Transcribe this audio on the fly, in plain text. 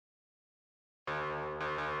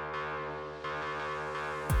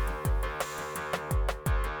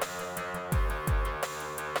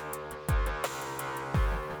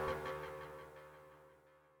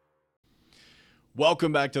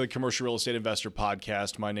Welcome back to the Commercial Real Estate Investor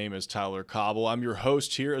Podcast. My name is Tyler Cobble. I'm your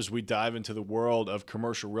host here as we dive into the world of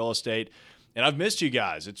commercial real estate. And I've missed you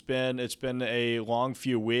guys. It's been a long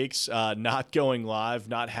few weeks not going live,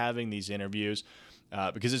 not having these interviews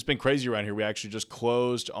because it's been crazy around here. We actually just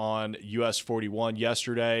closed on US 41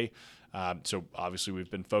 yesterday. So obviously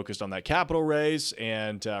we've been focused on that capital raise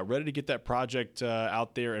and ready to get that project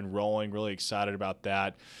out there and rolling. Really excited about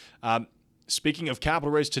that. Speaking of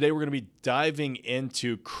capital raise, today we're going to be diving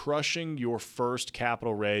into crushing your first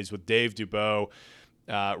capital raise with Dave Dubeau.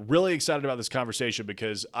 Really excited about this conversation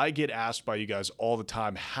because I get asked by you guys all the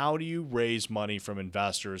time, how do you raise money from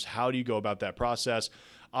investors? How do you go about that process?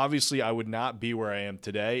 Obviously, I would not be where I am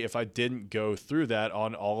today if I didn't go through that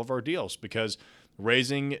on all of our deals, because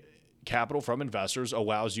raising capital from investors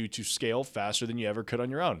allows you to scale faster than you ever could on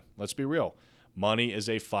your own. Let's be real. Money is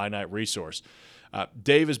a finite resource.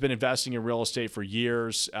 Dave has been investing in real estate for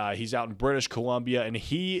years. He's out in British Columbia, and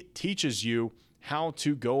he teaches you how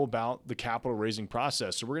to go about the capital raising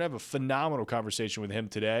process. So we're going to have a phenomenal conversation with him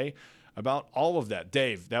today about all of that.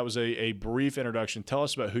 Dave, that was a brief introduction. Tell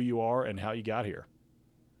us about who you are and how you got here.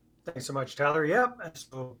 Thanks so much, Tyler. Yep.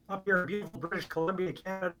 So up here in beautiful British Columbia,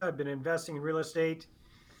 Canada, I've been investing in real estate,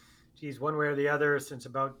 one way or the other since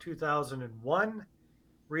about 2001.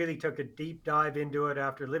 Really took a deep dive into it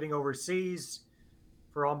after living overseas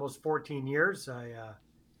for almost 14 years. I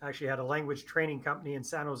actually had a language training company in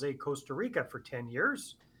San Jose, Costa Rica for 10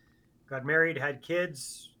 years. Got married, had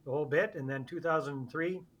kids, the whole bit. And then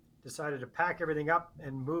 2003, decided to pack everything up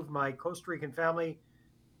and move my Costa Rican family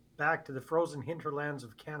back to the frozen hinterlands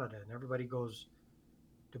of Canada. And everybody goes,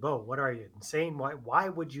 Dubeau, what are you, insane? Why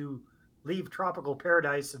would you leave tropical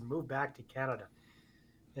paradise and move back to Canada?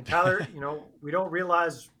 And Tyler, we don't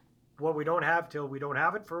realize what we don't have till we don't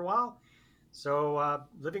have it for a while. So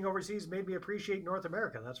living overseas made me appreciate North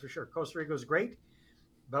America, that's for sure. Costa Rica was great,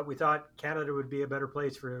 but we thought Canada would be a better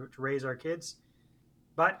place to raise our kids.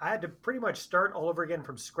 But I had to pretty much start all over again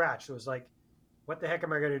from scratch. So it was like, what the heck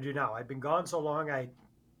am I going to do now? I'd been gone so long. I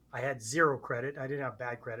had zero credit. I didn't have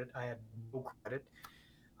bad credit. I had no credit.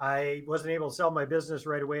 I wasn't able to sell my business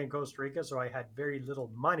right away in Costa Rica, so I had very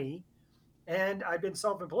little money. And I'd been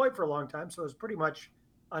self-employed for a long time, so it was pretty much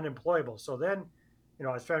unemployable. So then,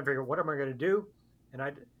 I was trying to figure out what am I going to do? And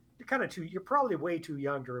you're probably way too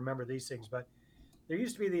young to remember these things, but there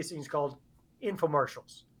used to be these things called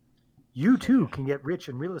infomercials. You too can get rich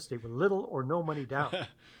in real estate with little or no money down.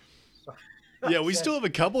 So, yeah, we still have a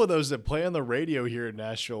couple of those that play on the radio here in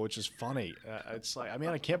Nashville, which is funny. It's like,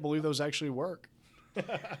 I can't believe those actually work.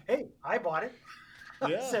 Hey, I bought it.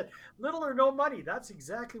 Yeah. I said, little or no money. That's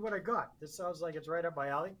exactly what I got. This sounds like it's right up my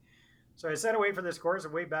alley. So I sent away for this course,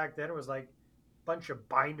 and way back then it was like a bunch of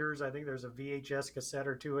binders. I think there's a VHS cassette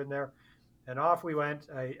or two in there. And off we went.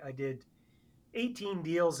 I did 18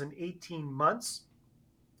 deals in 18 months,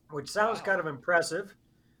 which sounds kind of impressive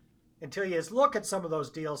until you just look at some of those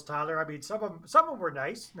deals, Tyler. Some of them were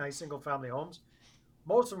nice single family homes.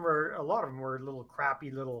 A lot of them were little crappy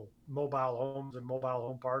little mobile homes and mobile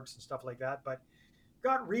home parks and stuff like that. But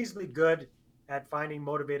got reasonably good at finding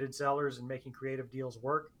motivated sellers and making creative deals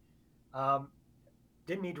work.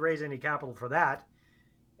 Didn't need to raise any capital for that.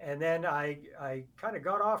 And then I kind of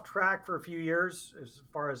got off track for a few years as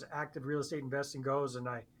far as active real estate investing goes. And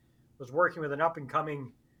I was working with an up and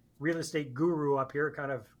coming real estate guru up here,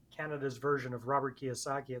 kind of Canada's version of Robert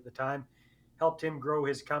Kiyosaki at the time, helped him grow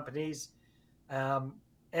his companies.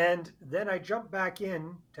 And then I jumped back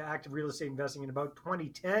in to active real estate investing in about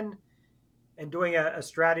 2010 and doing a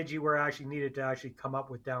strategy where I actually needed to actually come up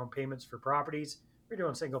with down payments for properties. We're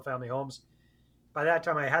doing single family homes. By that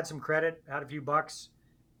time I had some credit, had a few bucks,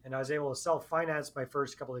 and I was able to self-finance my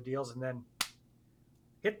first couple of deals and then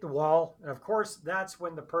hit the wall. And of course, that's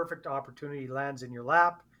when the perfect opportunity lands in your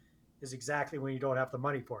lap, is exactly when you don't have the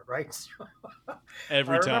money for it, right?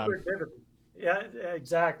 Every time. I remember it vividly. Yeah,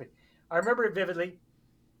 exactly. I remember it vividly.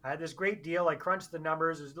 I had this great deal. I crunched the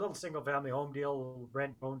numbers. It was a little single family home deal, a little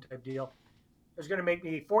rent own type deal. It was going to make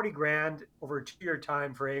me 40 grand over a 2-year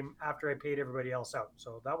time frame after I paid everybody else out.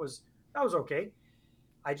 So that was okay.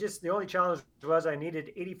 The only challenge was I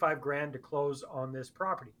needed 85 grand to close on this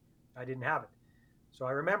property. I didn't have it. So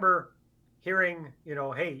I remember hearing,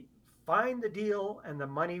 hey, find the deal and the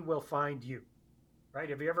money will find you. Right?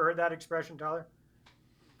 Have you ever heard that expression, Tyler?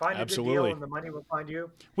 Find a good deal and the money will find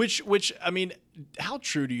you. Which, how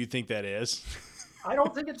true do you think that is? I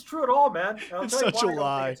don't think it's true at all, man. It's such a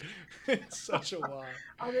lie. It's such a lie.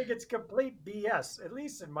 I think it's complete BS, at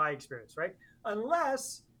least in my experience, right?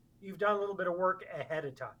 Unless you've done a little bit of work ahead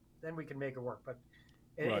of time, then we can make it work. But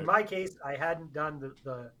in my case, I hadn't done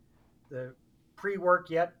the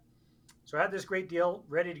pre-work yet. So I had this great deal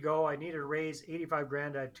ready to go. I needed to raise 85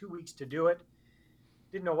 grand. I had 2 weeks to do it.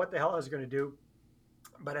 Didn't know what the hell I was going to do.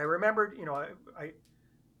 But I remembered, I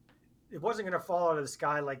it wasn't going to fall out of the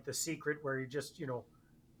sky like The Secret, where you just,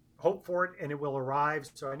 hope for it and it will arrive.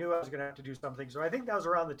 So I knew I was going to have to do something. So I think that was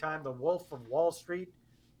around the time The Wolf of Wall Street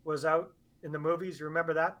was out in the movies. You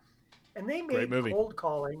remember that? And they Great made movie. cold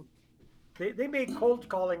calling. They made cold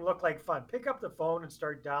calling look like fun. Pick up the phone and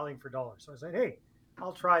start dialing for dollars. So I said, hey,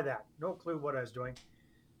 I'll try that. No clue what I was doing.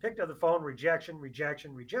 Picked up the phone, rejection,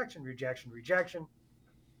 rejection, rejection, rejection, rejection.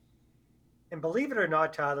 And believe it or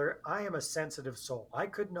not, Tyler, I am a sensitive soul. I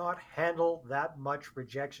could not handle that much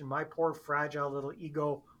rejection. My poor fragile little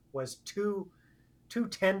ego was too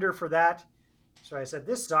tender for that. So I said,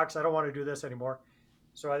 this sucks. I don't want to do this anymore.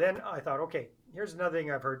 So I thought, okay, here's another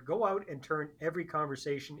thing I've heard. Go out and turn every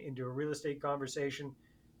conversation into a real estate conversation.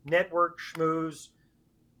 Network, schmooze,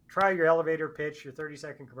 try your elevator pitch, your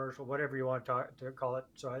 30-second commercial, whatever you want to call it.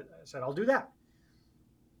 So I said, I'll do that.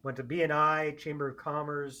 Went to BNI, Chamber of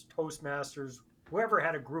Commerce, Toastmasters, whoever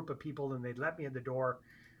had a group of people and they'd let me in the door,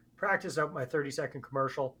 practice out my 30-second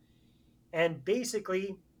commercial, and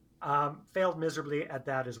basically failed miserably at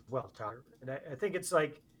that as well, Tyler. And I think it's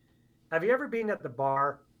like, have you ever been at the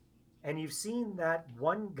bar and you've seen that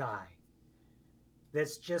one guy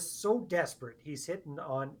that's just so desperate, he's hitting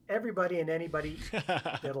on everybody and anybody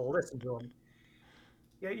that'll listen to him?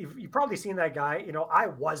 Yeah, you've probably seen that guy. I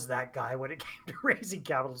was that guy when it came to raising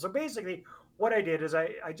capital. So basically, what I did is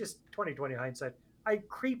I just 2020 hindsight, I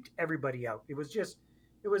creeped everybody out. It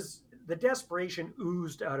was the desperation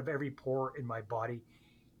oozed out of every pore in my body,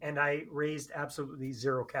 and I raised absolutely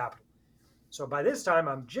zero capital. So by this time,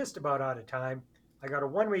 I'm just about out of time. I got a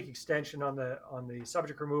 1 week extension on the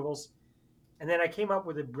subject removals, and then I came up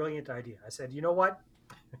with a brilliant idea. I said, you know what?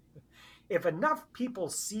 If enough people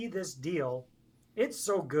see this deal, it's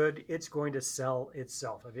so good, it's going to sell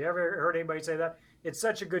itself. Have you ever heard anybody say that? It's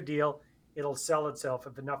such a good deal, it'll sell itself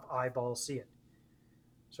if enough eyeballs see it.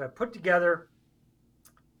 So I put together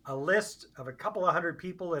a list of a couple of hundred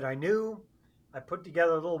people that I knew. I put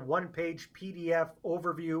together a little 1-page PDF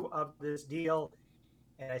overview of this deal,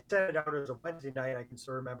 and I sent it out as a Wednesday night. I can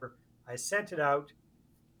still remember. I sent it out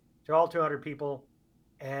to all 200 people,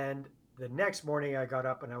 and the next morning I got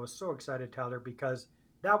up and I was so excited, Tyler, because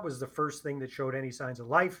that was the first thing that showed any signs of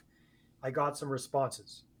life. I got some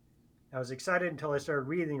responses. I was excited until I started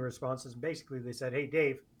reading the responses, and basically they said, hey,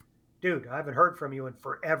 Dave, dude, I haven't heard from you in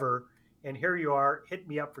forever, and here you are, hit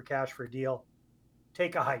me up for cash for a deal.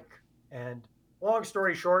 Take a hike. And long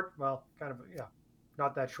story short, well, kind of, yeah,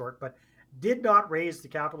 not that short, but did not raise the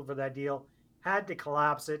capital for that deal, had to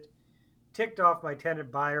collapse it, ticked off my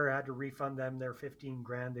tenant buyer, had to refund them their 15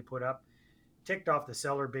 grand they put up, ticked off the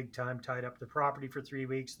seller big time, tied up the property for 3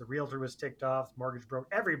 weeks. The realtor was ticked off, mortgage broke,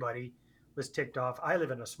 everybody was ticked off. I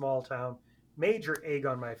live in a small town, major egg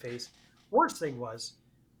on my face. Worst thing was,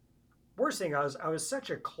 I was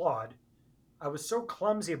such a clod. I was so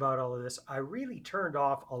clumsy about all of this. I really turned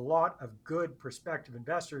off a lot of good prospective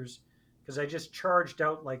investors because I just charged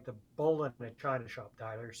out like the bull in a china shop,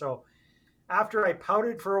 Tyler. So after I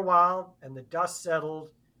pouted for a while and the dust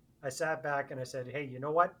settled, I sat back and I said, hey, you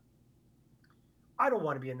know what? I don't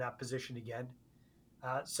want to be in that position again.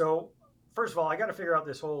 So, first of all, I got to figure out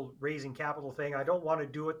this whole raising capital thing. I don't want to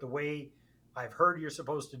do it the way I've heard you're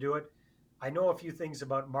supposed to do it. I know a few things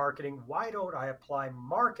about marketing. Why don't I apply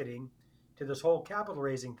marketing to this whole capital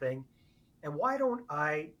raising thing? And why don't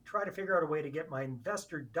I try to figure out a way to get my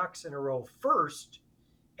investor ducks in a row first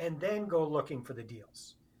and then go looking for the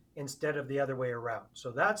deals instead of the other way around?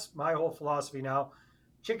 So that's my whole philosophy now.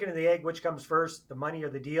 Chicken and the egg, which comes first, the money or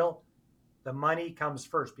the deal? The money comes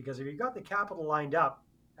first, because if you've got the capital lined up,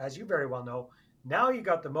 as you very well know, now you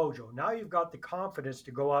got the mojo. Now you've got the confidence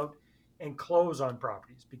to go out and close on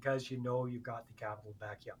properties because you know you've got the capital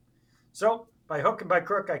back you up. So by hook and by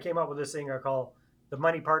crook, I came up with this thing I call the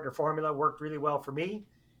money partner formula. Worked really well for me,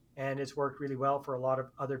 and it's worked really well for a lot of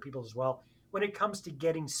other people as well when it comes to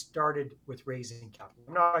getting started with raising capital.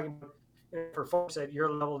 I'm not talking about for folks at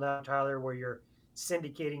your level now, Tyler, where you're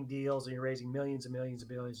syndicating deals and you're raising millions and millions and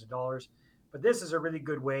billions of dollars. But this is a really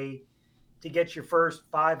good way to get your first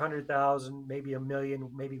 500,000, maybe a million,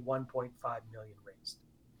 maybe 1.5 million raised.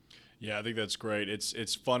 Yeah, I think that's great.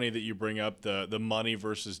 It's funny that you bring up the money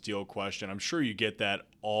versus deal question. I'm sure you get that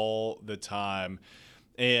all the time.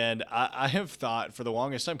 And I have thought for the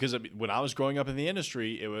longest time, because when I was growing up in the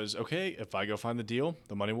industry, it was, okay, if I go find the deal,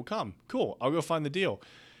 the money will come. Cool, I'll go find the deal.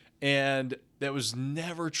 And that was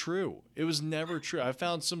never true. It was never true. I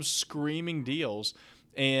found some screaming deals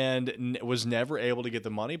and was never able to get the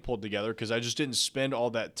money pulled together because I just didn't spend all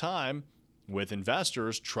that time with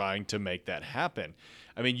investors trying to make that happen.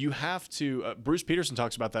 I mean, you have to, Bruce Peterson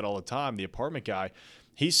talks about that all the time, the apartment guy.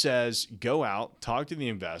 He says, go out, talk to the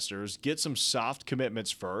investors, get some soft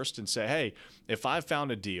commitments first, and say, hey, if I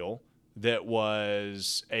found a deal that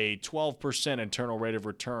was a 12% internal rate of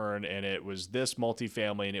return and it was this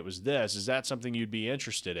multifamily and it was this, is that something you'd be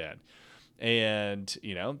interested in? And,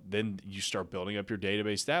 then you start building up your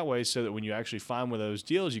database that way so that when you actually find one of those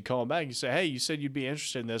deals, you call them back and you say, hey, you said you'd be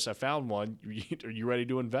interested in this. I found one. Are you ready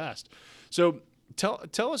to invest? So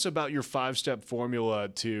tell us about your 5-step formula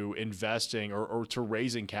to investing or to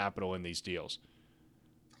raising capital in these deals.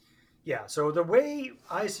 Yeah. So the way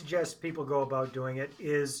I suggest people go about doing it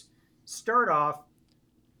is start off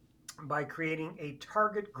by creating a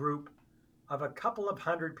target group of a couple of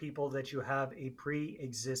hundred people that you have a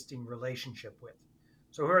pre-existing relationship with.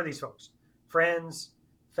 So who are these folks? Friends,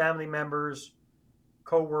 family members,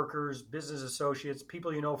 co-workers, business associates,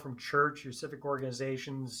 people you know from church, your civic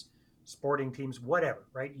organizations, sporting teams, whatever,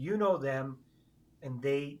 right? You know them and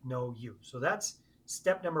they know you. So that's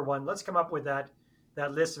step number one. Let's come up with that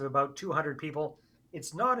list of about 200 people.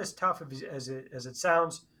 It's not as tough as it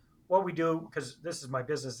sounds. What we do, because this is my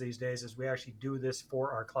business these days, is we actually do this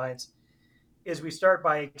for our clients, is we start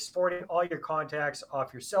by exporting all your contacts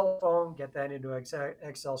off your cell phone, get that into an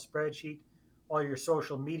Excel spreadsheet, all your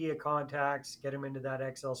social media contacts, get them into that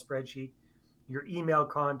Excel spreadsheet, your email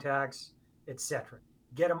contacts, etc.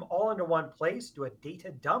 Get them all into one place, do a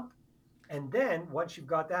data dump, and then once you've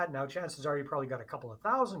got that, now chances are you probably got a couple of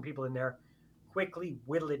thousand people in there, quickly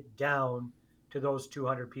whittle it down to those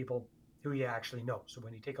 200 people who you actually know. So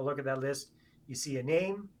when you take a look at that list, you see a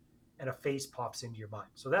name and a face pops into your mind.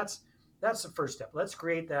 So that's the first step. Let's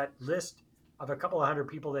create that list of a couple of hundred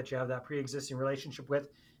people that you have that pre-existing relationship with.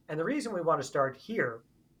 And the reason we want to start here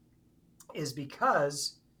is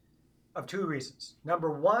because of two reasons.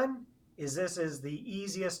 Number one is this is the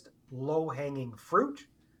easiest low-hanging fruit,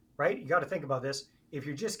 right? You got to think about this. If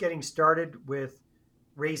you're just getting started with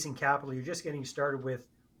raising capital, you're just getting started with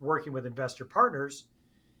working with investor partners,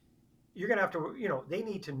 you're going to have to, they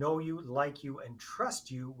need to know you, like you, and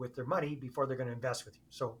trust you with their money before they're going to invest with you.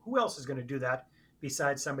 So who else is going to do that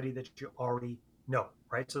besides somebody that you already know,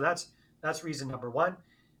 right? So that's reason number one.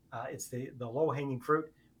 It's the low-hanging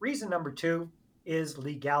fruit. Reason number two is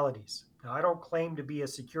legalities. Now, I don't claim to be a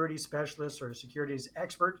securities specialist or a securities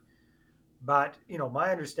expert, but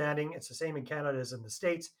my understanding, it's the same in Canada as in the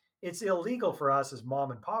States. It's illegal for us as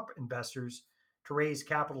mom and pop investors to raise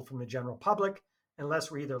capital from the general public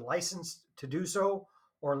unless we're either licensed to do so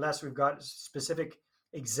or unless we've got specific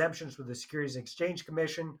exemptions with the Securities and Exchange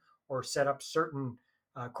Commission or set up certain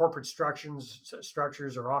corporate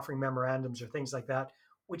structures or offering memorandums or things like that,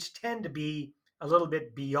 which tend to be a little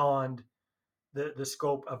bit beyond the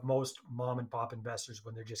scope of most mom and pop investors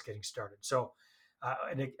when they're just getting started. So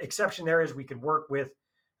an exception there is we can work with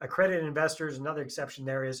accredited investors. Another exception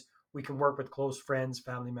there is we can work with close friends,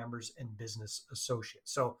 family members, and business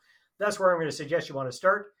associates. So that's where I'm going to suggest you want to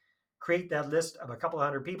start. Create that list of a couple of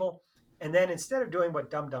hundred people. And then instead of doing what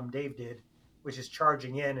Dumb Dumb Dave did, which is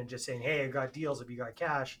charging in and just saying, hey, I got deals if you got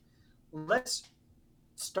cash, let's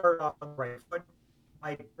start off on the right foot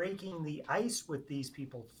by breaking the ice with these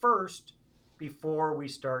people first before we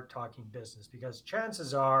start talking business. Because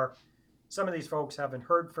chances are some of these folks haven't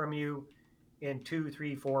heard from you in 2,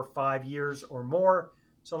 3, 4, 5 years or more.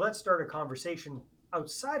 So let's start a conversation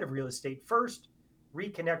outside of real estate first,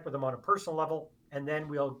 reconnect with them on a personal level, and then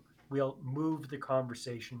we'll move the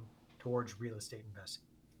conversation towards real estate investing.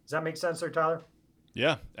 Does that make sense there, Tyler?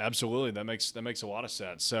 Yeah, absolutely. That makes a lot of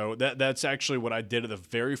sense. So that's actually what I did at the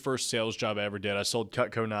very first sales job I ever did. I sold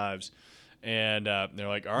Cutco knives, and they're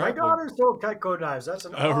like, "All My right, well." daughter sold Cutco knives. That's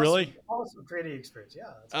an Oh, really? awesome trading experience. Yeah.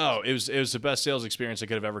 That's Oh, awesome. it was the best sales experience I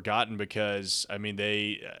could have ever gotten because I mean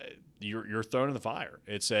you're thrown in the fire.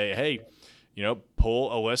 It's a hey, Yeah.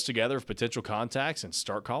 Pull a list together of potential contacts and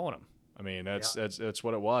start calling them. I mean Yeah. that's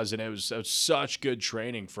what it was, and it was such good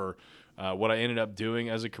training for what I ended up doing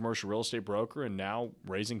as a commercial real estate broker and now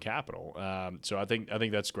raising capital. So I think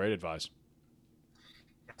that's great advice.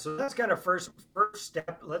 So that's kind of first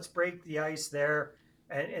step. Let's break the ice there.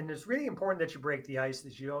 And it's really important that you break the ice,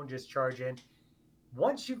 that you don't just charge in.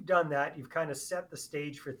 Once you've done that, you've kind of set the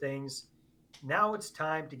stage for things. Now it's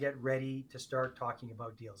time to get ready to start talking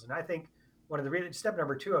about deals. And I think one of the really step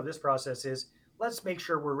number two of this process is let's make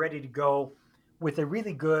sure we're ready to go with a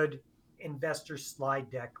really good investor slide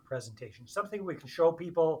deck presentation, something we can show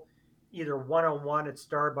people either one-on-one at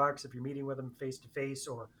Starbucks if you're meeting with them face to face,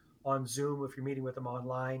 or on Zoom if you're meeting with them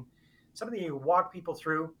online. Something you walk people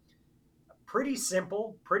through. Pretty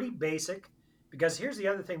simple, pretty basic. Because here's the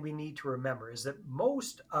other thing we need to remember is that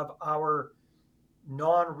most of our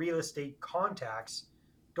non-real estate contacts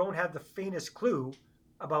don't have the faintest clue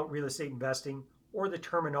about real estate investing or the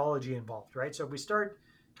terminology involved, right? So if we start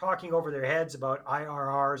talking over their heads about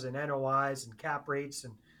IRRs and NOIs and cap rates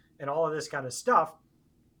and all of this kind of stuff,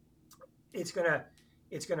 it's gonna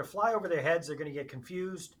it's gonna fly over their heads. They're gonna get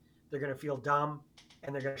confused. They're gonna feel dumb,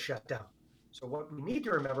 and they're gonna shut down. So what we need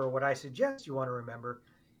to remember, what I suggest you want to remember,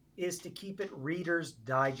 is to keep it Reader's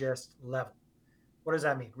Digest level. What does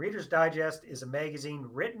that mean? Reader's Digest is a magazine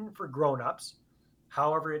written for grown-ups.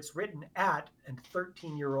 However, it's written at a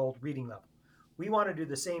 13-year-old reading level. We want to do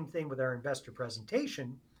the same thing with our investor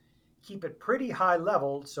presentation, keep it pretty high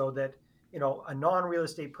level so that a non-real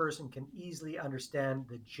estate person can easily understand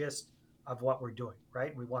the gist of what we're doing,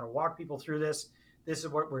 right? We want to walk people through this. This is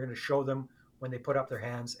what we're going to show them when they put up their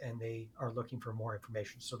hands and they are looking for more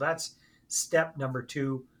information. So that's step number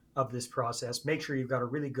 2 of this process. Make sure you've got a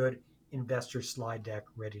really good investor slide deck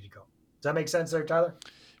ready to go. Does that make sense there, Tyler?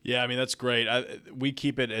 Yeah, I mean that's great. We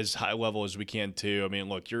keep it as high level as we can too. I mean,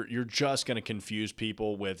 look, you're just going to confuse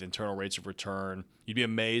people with internal rates of return. You'd be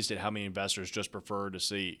amazed at how many investors just prefer to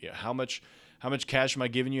see how much cash am I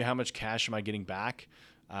giving you, how much cash am I getting back,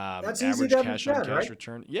 That's easy average to cash on understand, cash right?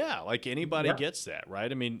 return. Yeah, like anybody Yeah, gets that,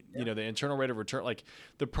 right? I mean, yeah. the internal rate of return. Like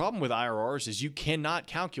the problem with IRRs is you cannot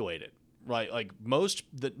calculate it. Right, like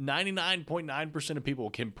the 99.9% of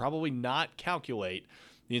people can probably not calculate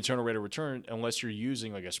the internal rate of return unless you're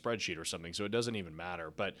using like a spreadsheet or something. So it doesn't even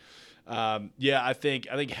matter. But yeah, I think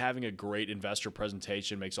having a great investor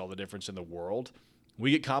presentation makes all the difference in the world.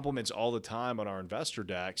 We get compliments all the time on our investor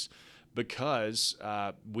decks because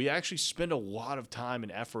we actually spend a lot of time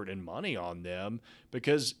and effort and money on them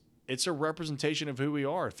because it's a representation of who we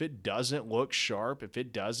are. If it doesn't look sharp, if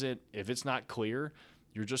it's not clear,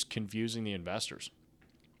 you're just confusing the investors.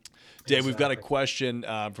 Dave, we've got a Exactly. question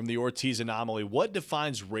from the Ortiz anomaly. What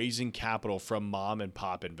defines raising capital from mom and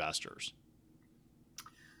pop investors?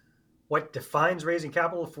 What defines raising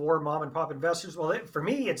capital for mom and pop investors? Well, for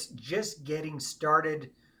me, it's just getting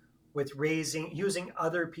started with using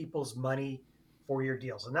other people's money for your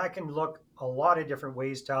deals. And that can look a lot of different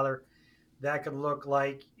ways, Tyler. That could look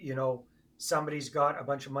like, somebody's got a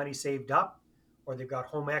bunch of money saved up or they've got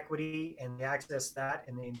home equity and they access that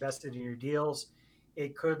and they invest it in your deals.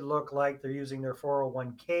 It could look like they're using their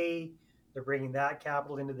 401k, they're bringing that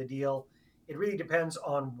capital into the deal. It really depends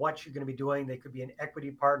on what you're going to be doing. They could be an equity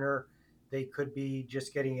partner, they could be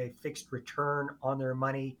just getting a fixed return on their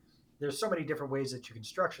money. There's so many different ways that you can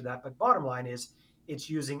structure that. But bottom line is, it's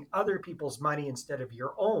using other people's money instead of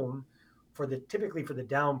your own typically for the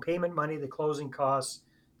down payment money, the closing costs,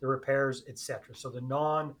 the repairs, etc. So the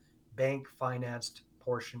non-bank financed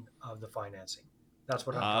portion of the financing. That's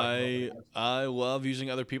what I'm talking about when it comes to that. I love using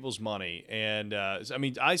other people's money, and I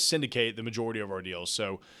mean I syndicate the majority of our deals.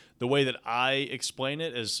 So the way that I explain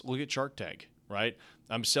it is look at Shark Tank, right?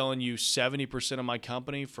 I'm selling you 70% of my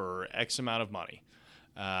company for X amount of money.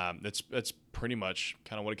 That's pretty much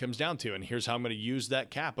kind of what it comes down to. And here's how I'm going to use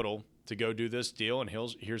that capital to go do this deal, and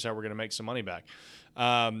here's how we're going to make some money back.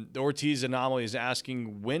 The Ortiz anomaly is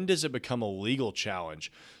asking, when does it become a legal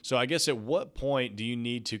challenge? So I guess at what point do you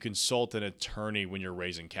need to consult an attorney when you're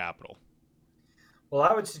raising capital? Well,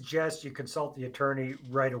 I would suggest you consult the attorney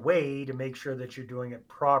right away to make sure that you're doing it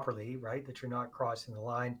properly, right? That you're not crossing the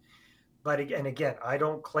line. But again, I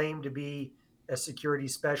don't claim to be a security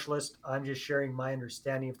specialist. I'm just sharing my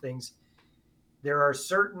understanding of things. There are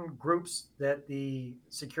certain groups that the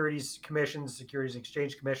Securities Commission, Securities and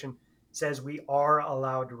Exchange Commission, says we are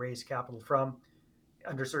allowed to raise capital from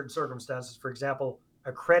under certain circumstances. For example,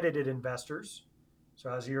 accredited investors.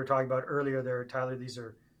 So as you were talking about earlier there, Tyler, these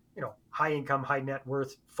are high income, high net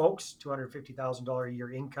worth folks, $250,000 a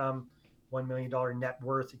year income, $1 million net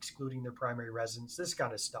worth, excluding their primary residence, this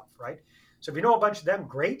kind of stuff, right? So if you know a bunch of them,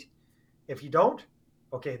 great. If you don't,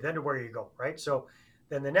 okay, then where you go, right? So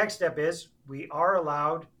then the next step is we are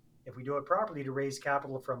allowed, if we do it properly, to raise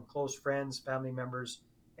capital from close friends, family members,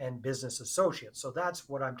 and business associates. So that's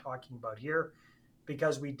what I'm talking about here,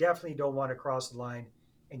 because we definitely don't want to cross the line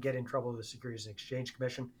and get in trouble with the Securities and Exchange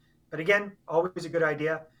Commission. But again, always a good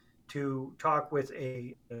idea to talk with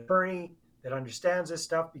an attorney that understands this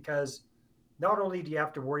stuff, because not only do you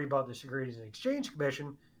have to worry about the Securities and Exchange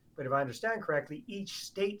Commission, but if I understand correctly, each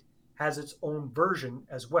state has its own version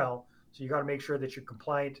as well. So you got to make sure that you're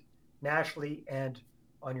compliant nationally and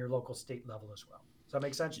on your local state level as well. Does that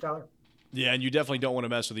make sense, Tyler? Yeah, and you definitely don't want to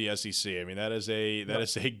mess with the SEC. I mean, that No.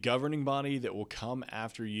 is a governing body that will come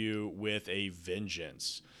after you with a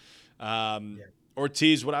vengeance. Yeah.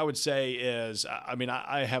 Ortiz, what I would say is, I mean,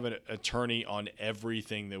 I have an attorney on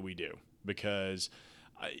everything that we do because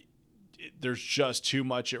I, there's just too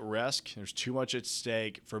much at risk. There's too much at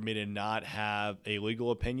stake for me to not have a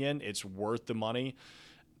legal opinion. It's worth the money.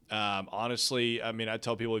 Honestly, I mean, I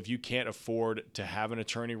tell people if you can't afford to have an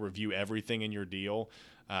attorney review everything in your deal,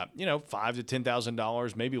 $5,000 to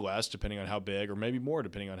 $10,000, maybe less, depending on how big, or maybe more,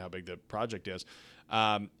 depending on how big the project is.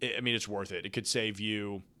 It's worth it. It could save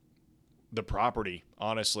you the property,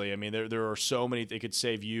 honestly. I mean, there are so many. It could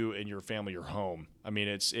save you and your family your home. I mean,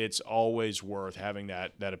 it's always worth having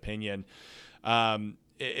that opinion.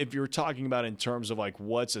 If you're talking about in terms of like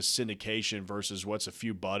what's a syndication versus what's a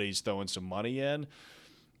few buddies throwing some money in,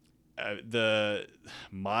 like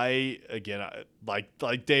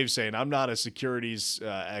Dave's saying, I'm not a securities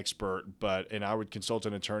expert, and I would consult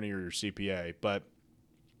an attorney or your CPA. But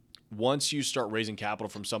once you start raising capital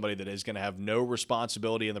from somebody that is going to have no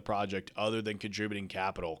responsibility in the project other than contributing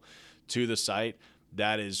capital to the site,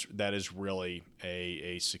 that is really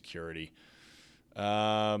a security.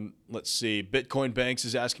 Let's see. Bitcoin Banks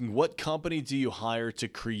is asking, what company do you hire to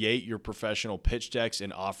create your professional pitch decks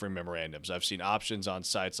and offering memorandums? I've seen options on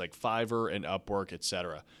sites like Fiverr and Upwork,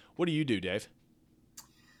 etc. What do you do, Dave?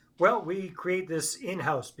 Well, we create this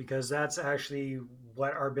in-house because that's actually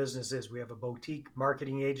what our business is. We have a boutique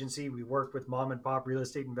marketing agency. We work with mom and pop real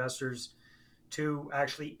estate investors to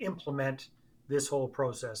actually implement this whole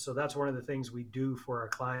process. So that's one of the things we do for our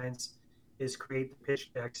clients is create the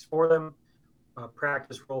pitch decks for them,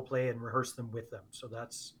 practice role play, and rehearse them with them. So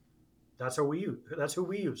that's who we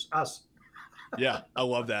use, us. Yeah, I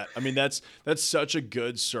love that. I mean, that's such a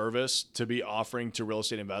good service to be offering to real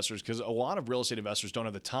estate investors, because a lot of real estate investors don't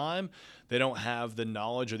have the time, they don't have the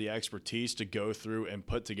knowledge or the expertise to go through and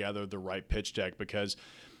put together the right pitch deck. Because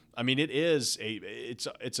I mean, it's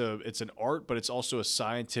an art, but it's also a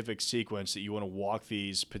scientific sequence that you want to walk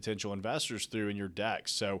these potential investors through in your deck.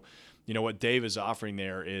 So, what Dave is offering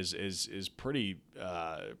there is pretty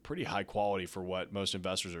high quality for what most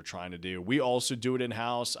investors are trying to do. We also do it in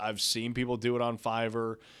house. I've seen people do it on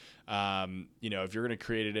Fiverr. If you're going to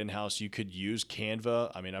create it in house, you could use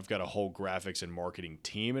Canva. I mean, I've got a whole graphics and marketing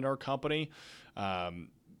team in our company.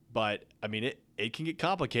 But I mean, it can get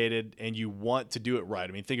complicated, and you want to do it right.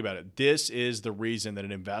 I mean, think about it. This is the reason that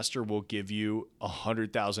an investor will give you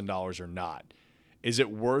 $100,000 or not. Is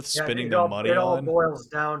it worth spending the money it all on? boils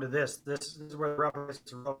down to this. This is where the rubber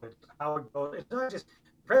hits the road. It's how it goes. It's not just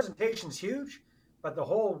the presentation's huge, but the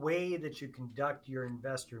whole way that you conduct your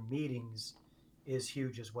investor meetings is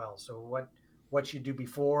huge as well. So what you do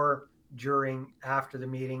before, during, after the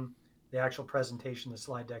meeting, the actual presentation, the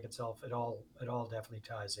slide deck itself, it all definitely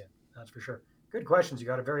ties in. That's for sure. Good questions. You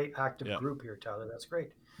got a very active group here, Tyler. That's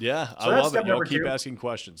great. Yeah, So I that's love step it. Y'all number keep two. asking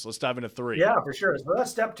questions. Let's dive into 3. Yeah, for sure. So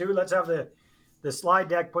that's step 2. Let's have the slide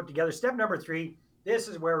deck put together. Step number 3, this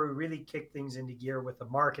is where we really kick things into gear with the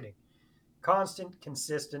marketing. Constant,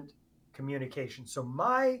 consistent communication. So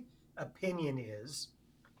my opinion is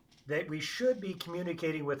that we should be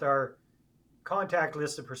communicating with our contact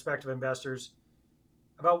list of prospective investors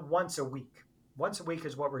about once a week. Once a week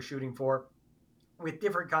is what we're shooting for, with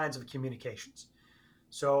different kinds of communications.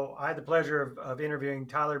 So I had the pleasure of interviewing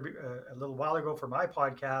Tyler a little while ago for my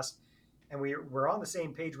podcast, and we're on the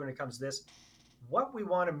same page when it comes to this. What we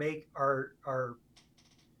want to make our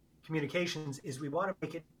communications is we want to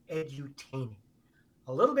make it edutaining,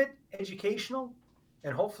 a little bit educational,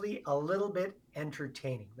 and hopefully a little bit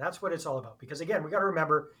entertaining. That's what it's all about. Because again, we got to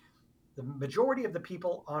remember the majority of the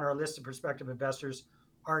people on our list of prospective investors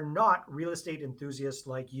are not real estate enthusiasts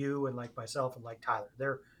like you and like myself and like Tyler.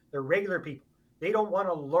 They're regular people. They don't want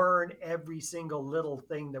to learn every single little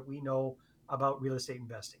thing that we know about real estate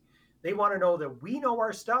investing. They want to know that we know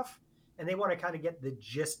our stuff, and they want to kind of get the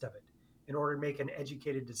gist of it in order to make an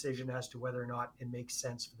educated decision as to whether or not it makes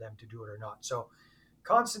sense for them to do it or not. So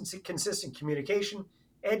constant, consistent communication,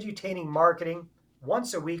 edutaining marketing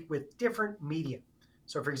once a week with different media.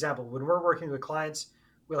 So for example, when we're working with clients,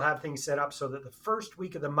 we'll have things set up so that the first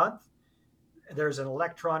week of the month, there's an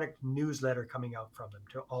electronic newsletter coming out from them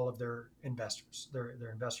to all of their investors,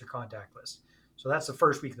 their investor contact list. So that's the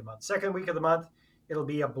first week of the month. Second week of the month, it'll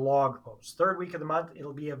be a blog post. Third week of the month,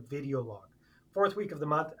 it'll be a video log. Fourth week of the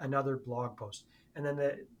month, another blog post. And then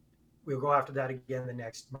we'll go after that again the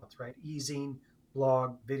next month, right? E-zine,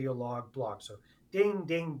 blog, video log, blog. So ding,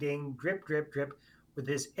 ding, ding, drip, drip, drip, with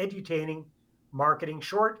this edutaining marketing,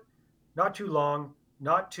 short, not too long,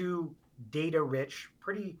 not too data rich,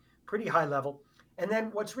 pretty high level. And then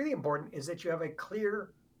what's really important is that you have a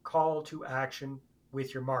clear call to action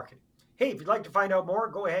with your marketing. Hey, if you'd like to find out more,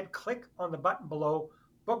 go ahead, click on the button below,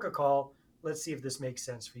 book a call. Let's see if this makes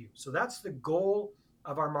sense for you. So that's the goal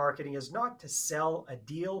of our marketing, is not to sell a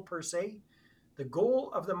deal per se. The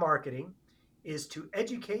goal of the marketing is to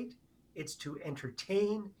educate it's to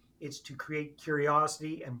entertain, it's to create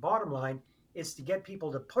curiosity, and bottom line, it's to get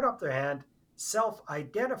people to put up their hand, self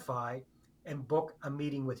identify, and book a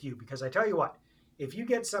meeting with you. Because I tell you what, if you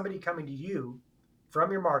get somebody coming to you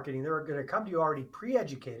from your marketing, they're going to come to you already pre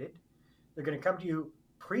educated, they're going to come to you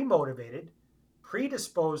pre motivated,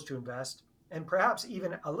 predisposed to invest, and perhaps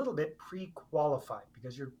even a little bit pre qualified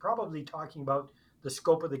because you're probably talking about the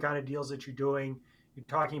scope of the kind of deals that you're doing. You're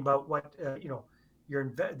talking about what,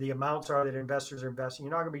 the amounts are that investors are investing.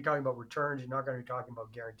 You're not going to be talking about returns. You're not going to be talking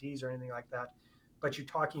about guarantees or anything like that, but you're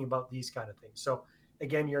talking about these kind of things. So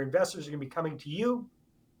again, your investors are going to be coming to you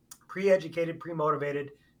pre-educated,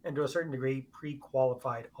 pre-motivated, and to a certain degree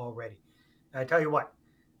pre-qualified already. And I tell you what,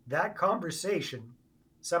 that conversation,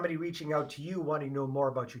 somebody reaching out to you wanting to know more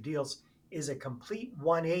about your deals, is a complete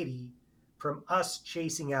 180 from us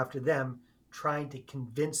chasing after them, trying to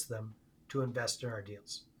convince them to invest in our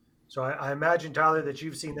deals. So I imagine, Tyler, that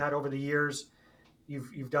you've seen that over the years.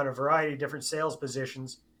 You've done a variety of different sales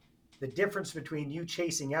positions. The difference between you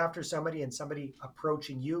chasing after somebody and somebody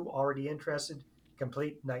approaching you already interested,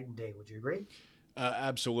 complete night and day. Would you agree?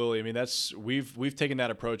 Absolutely. I mean, we've taken that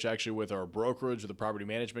approach actually with our brokerage, with the property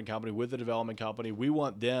management company, with the development company. We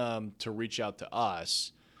want them to reach out to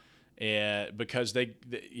us, and because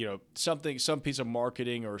some piece of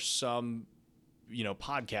marketing or some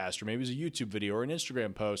podcast or maybe it's a YouTube video or an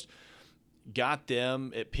Instagram post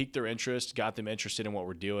it piqued their interest, got them interested in what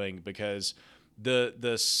we're doing because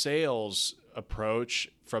the sales approach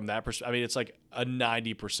from that perspective, I mean, it's like a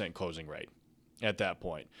 90% closing rate at that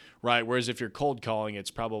point, right? Whereas if you're cold calling,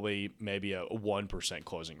 it's probably maybe a 1%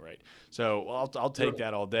 closing rate. So I'll take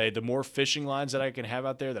that all day. The more fishing lines that I can have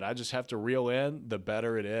out there that I just have to reel in, the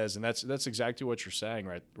better it is. And that's exactly what you're saying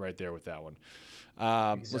right there with that one.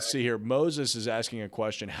 Exactly. Let's see here. Moses is asking a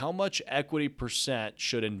question. How much equity percent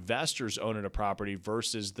should investors own in a property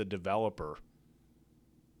versus the developer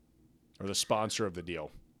or the sponsor of the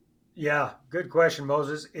deal? Yeah, good question,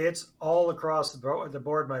 Moses. It's all across the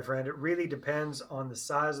board, my friend. It really depends on the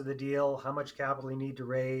size of the deal, how much capital you need to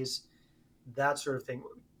raise, that sort of thing.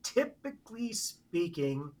 Typically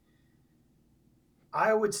speaking,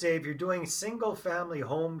 I would say if you're doing single family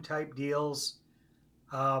home type deals,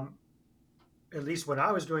 um, at least when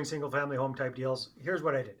I was doing single family home type deals, here's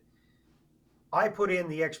what I did. I put in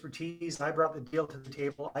the expertise, I brought the deal to the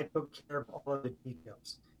table, I took care of all of the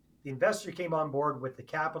details. The investor came on board with the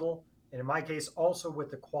capital, and in my case, also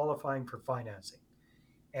with the qualifying for financing.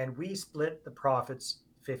 And we split the profits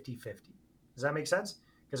 50-50. Does that make sense?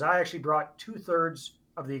 Because I actually brought 2/3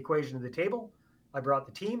 of the equation to the table. I brought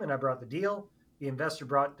the team and I brought the deal. The investor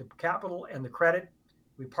brought the capital and the credit.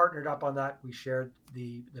 We partnered up on that. We shared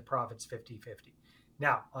the profits 50-50.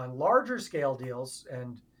 Now, on larger scale deals,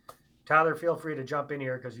 and Tyler, feel free to jump in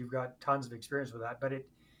here because you've got tons of experience with that, but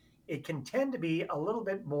it can tend to be a little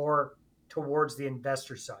bit more towards the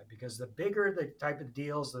investor side because the bigger the type of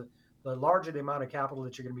deals, the larger the amount of capital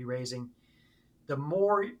that you're going to be raising, the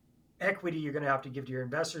more equity you're going to have to give to your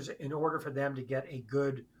investors in order for them to get a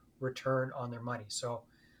good return on their money. So,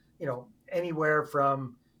 anywhere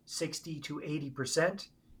from 60 to 80%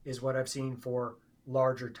 is what I've seen for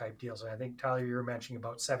larger type deals. And I think, Tyler, you were mentioning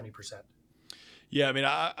about 70%. Yeah, I mean,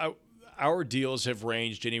 our deals have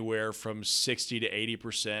ranged anywhere from 60 to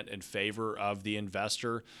 80% in favor of the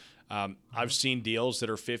investor. I've seen deals that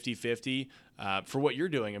are 50-50 for what you're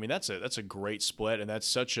doing. I mean, that's a great split, and that's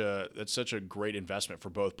such a great investment for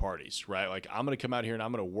both parties, right? Like I'm going to come out here and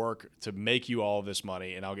I'm going to work to make you all of this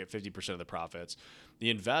money, and I'll get 50% of the profits. The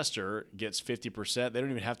investor gets 50%. They don't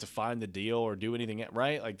even have to find the deal or do anything,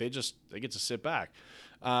 right? Like they get to sit back.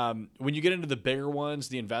 When you get into the bigger ones,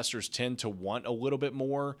 the investors tend to want a little bit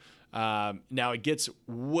more. Now it gets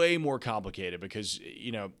way more complicated because,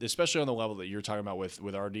 especially on the level that you're talking about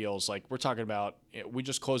with our deals, like we're talking about, we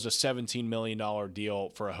just closed a $17 million deal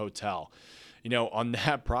for a hotel. On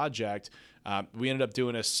that project, we ended up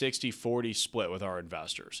doing a 60-40 split with our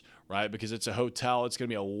investors, right? Because it's a hotel, it's going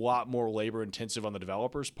to be a lot more labor intensive on the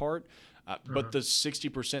developer's part. But the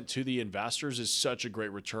 60% to the investors is such a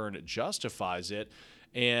great return. It justifies it.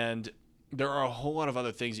 And there are a whole lot of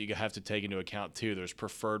other things that you have to take into account too. There's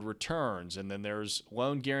preferred returns, and then there's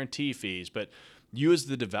loan guarantee fees. But you as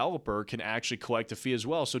the developer can actually collect a fee as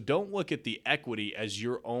well. So don't look at the equity as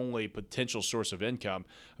your only potential source of income.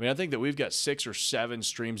 I mean, I think that we've got 6 or 7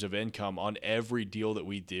 streams of income on every deal that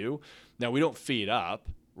we do. Now, we don't fee it up,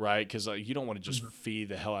 right? Because you don't want to just fee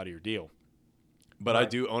the hell out of your deal. But right. I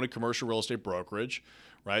do own a commercial real estate brokerage,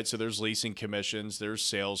 right? So there's leasing commissions, there's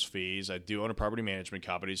sales fees. I do own a property management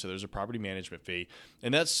company, so there's a property management fee.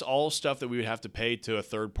 And that's all stuff that we would have to pay to a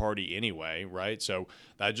third party anyway, right? So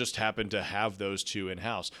I just happen to have those two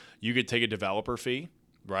in-house. You could take a developer fee,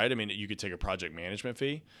 right? I mean, you could take a project management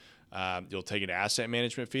fee. You'll take an asset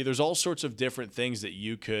management fee. There's all sorts of different things that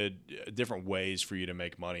you could, different ways for you to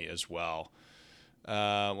make money as well.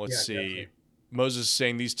 Let's Yeah, see. definitely. Moses is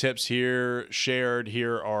saying these tips here shared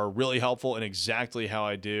here are really helpful and exactly how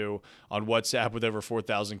I do on WhatsApp with over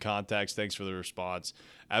 4,000 contacts. Thanks for the response.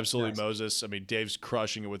 Absolutely, Nice. Moses. I mean, Dave's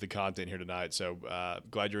crushing it with the content here tonight. So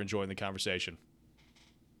glad you're enjoying the conversation.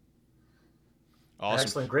 Awesome.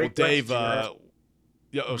 Excellent. Well, Great Dave, question.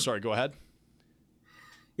 yeah, oh, Mhm. sorry, go ahead.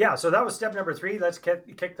 Yeah, so that was step number three. Let's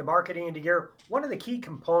kick the marketing into gear. One of the key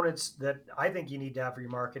components that I think you need to have for your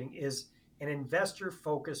marketing is an investor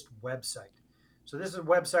focused website. So, this is a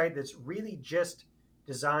website that's really just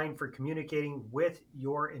designed for communicating with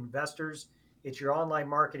your investors. It's your online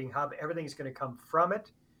marketing hub. Everything's going to come from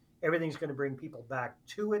it, everything's going to bring people back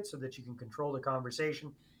to it so that you can control the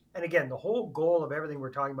conversation. And again, the whole goal of everything we're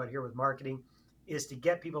talking about here with marketing is to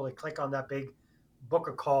get people to click on that big book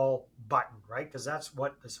a call button, right? Because that's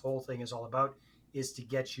what this whole thing is all about, is to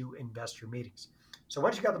get you investor meetings. So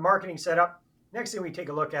once you got the marketing set up, next thing we take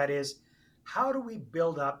a look at is how do we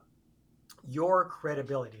build up your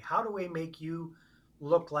credibility? How do we make you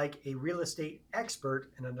look like a real estate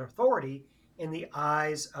expert and an authority in the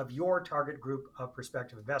eyes of your target group of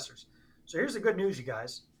prospective investors? So here's the good news, you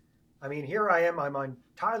guys. I mean, here I am. I'm on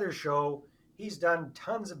Tyler's show. He's done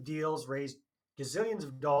tons of deals, raised gazillions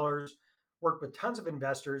of dollars, worked with tons of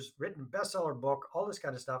investors, written a bestseller book, all this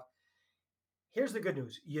kind of stuff. Here's the good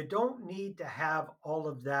news. You don't need to have all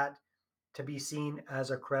of that to be seen as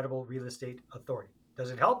a credible real estate authority. Does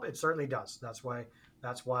it help? It certainly does. That's why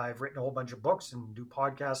I've written a whole bunch of books and do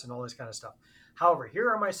podcasts and all this kind of stuff. However, here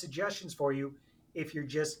are my suggestions for you if you're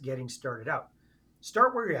just getting started out.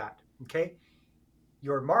 Start where you're at, okay?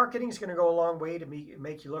 Your marketing is going to go a long way to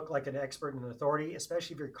make you look like an expert and an authority,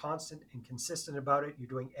 especially if you're constant and consistent about it. You're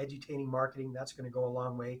doing edutaining marketing. That's going to go a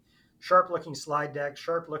long way. Sharp looking slide deck,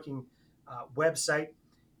 sharp looking website.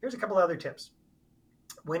 Here's a couple other tips.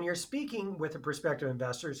 When you're speaking with a prospective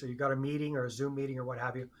investor, so you've got a meeting or a Zoom meeting or what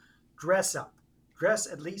have you, dress up.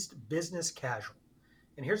 Dress at least business casual.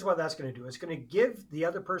 And here's what that's going to do. It's going to give the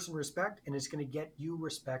other person respect, and it's going to get you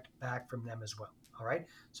respect back from them as well. All right.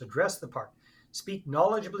 So dress the part. Speak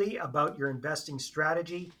knowledgeably about your investing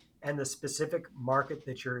strategy and the specific market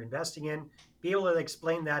that you're investing in. Be able to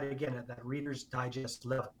explain that again at that Reader's Digest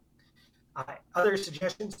level. Other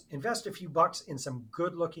suggestions: invest a few bucks in some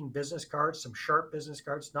good looking business cards, some sharp business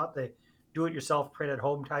cards, not the do it yourself print at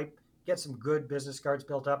home type. Get some good business cards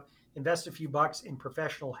built up. Invest a few bucks in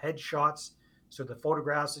professional headshots. So the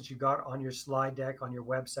photographs that you got on your slide deck, on your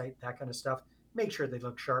website, that kind of stuff, make sure they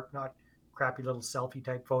look sharp, not crappy little selfie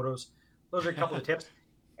type photos. Those are a couple of tips.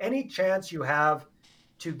 Any chance you have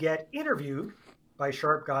to get interviewed by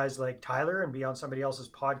sharp guys like Tyler and be on somebody else's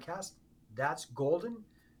podcast, that's golden.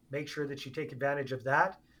 Make sure that you take advantage of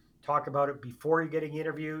that. Talk about it before you're getting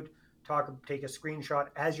interviewed. Take a screenshot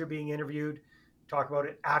as you're being interviewed. Talk about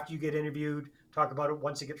it after you get interviewed. Talk about it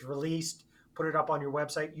once it gets released. Put it up on your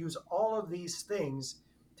website. Use all of these things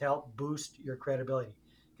to help boost your credibility.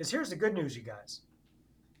 Because here's the good news, you guys.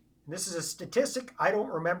 And this is a statistic I don't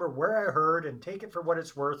remember where I heard, and take it for what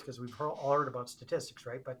it's worth because we've all heard about statistics,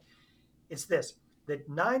 right? But it's this, that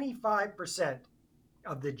 95%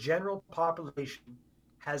 of the general population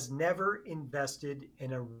has never invested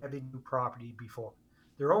in a revenue property before.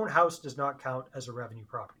 Their own house does not count as a revenue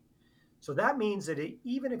property. So that means that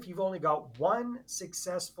even if you've only got one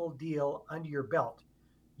successful deal under your belt,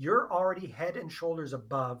 you're already head and shoulders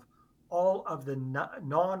above all of the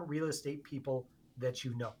non real estate people that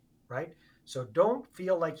you know, right? So don't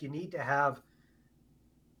feel like you need to have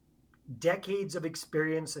decades of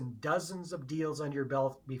experience and dozens of deals under your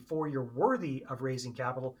belt before you're worthy of raising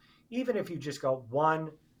capital, even if you just got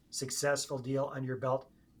one successful deal under your belt.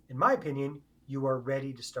 In my opinion, you are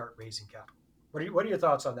ready to start raising capital. What are your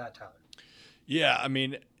thoughts on that, Tyler? Yeah, I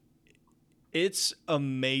mean, it's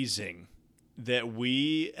amazing that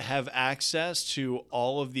we have access to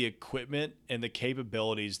all of the equipment and the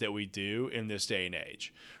capabilities that we do in this day and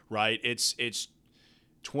age, right? It's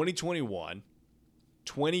 2021.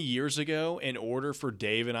 20 years ago, in order for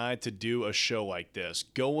Dave and I to do a show like this,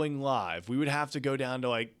 going live, we would have to go down to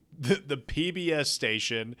like the PBS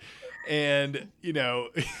station and,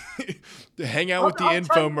 to hang out with the I'll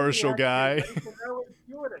tell you what we infomercial had to do, guy. buddy, because I was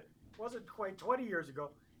doing it. Wasn't quite 20 years ago.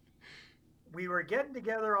 We were getting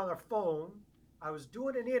together on the phone. I was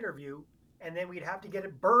doing an interview, and then we'd have to get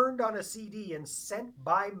it burned on a CD and sent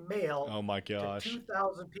by mail Oh my to gosh.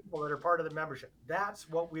 2,000 people that are part of the membership. That's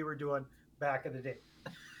what we were doing back in the day.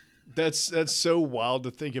 That's so wild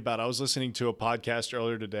to think about. I was listening to a podcast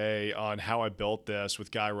earlier today on how I built this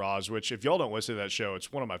with Guy Raz, which if y'all don't listen to that show,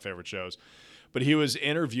 it's one of my favorite shows. But he was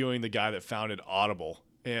interviewing the guy that founded Audible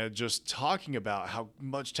and just talking about how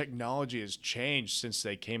much technology has changed since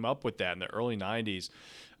they came up with that in the early 90s.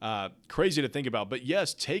 Crazy to think about. But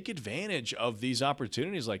yes, take advantage of these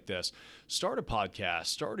opportunities like this. Start a podcast,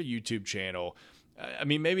 start a YouTube channel. I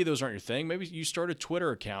mean, maybe those aren't your thing. Maybe you start a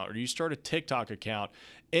Twitter account or you start a TikTok account.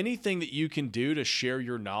 Anything that you can do to share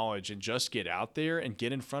your knowledge and just get out there and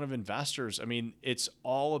get in front of investors. I mean, it's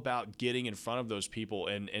all about getting in front of those people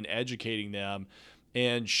and educating them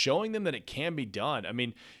and showing them that it can be done. I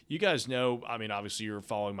mean, you guys know, I mean, obviously you're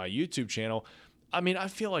following my YouTube channel. I mean, I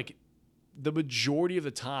feel like the majority of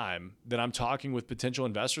the time that I'm talking with potential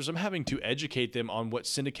investors, I'm having to educate them on what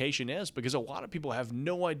syndication is because a lot of people have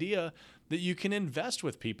no idea that you can invest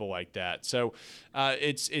with people like that. So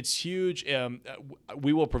it's huge.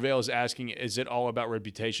 We Will Prevail is asking, is it all about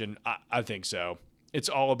reputation? I think so. It's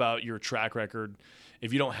all about your track record.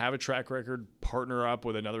 If you don't have a track record, partner up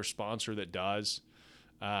with another sponsor that does,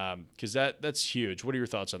 because that's huge. What are your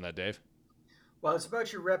thoughts on that, Dave? Well, it's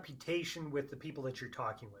about your reputation with the people that you're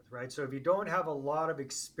talking with, right? So if you don't have a lot of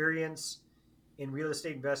experience in real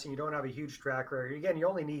estate investing, you don't have a huge track record. Again, you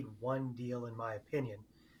only need one deal, in my opinion.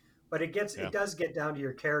 But Yeah. it does get down to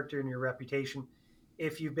your character and your reputation.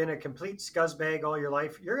 If you've been a complete scuzzbag all your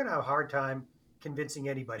life, you're going to have a hard time convincing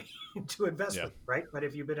anybody to invest Yeah. with, right? But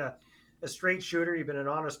if you've been a straight shooter, you've been an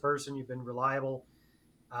honest person, you've been reliable,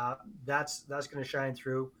 uh, that's going to shine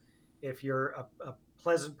through. If you're a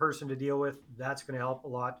pleasant person to deal with, that's going to help a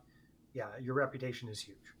lot. Yeah, your reputation is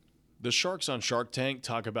huge. The sharks on Shark Tank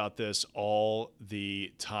talk about this all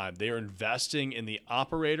the time. They are investing in the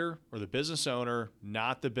operator or the business owner,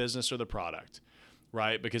 not the business or the product,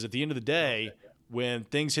 right? Because at the end of the day, Okay. when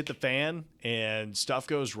things hit the fan and stuff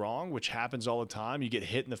goes wrong, which happens all the time, you get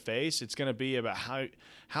hit in the face, it's going to be about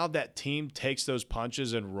how that team takes those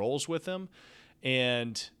punches and rolls with them.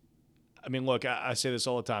 And I mean, look, I say this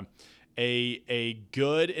all the time. A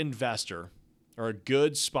good investor or a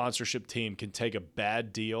good sponsorship team can take a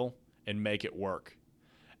bad deal and make it work.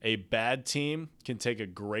 A bad team can take a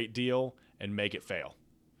great deal and make it fail.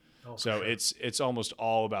 Oh, for So sure. it's almost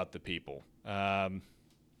all about the people.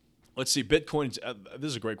 Let's see, Bitcoin. This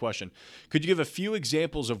is a great question. Could you give a few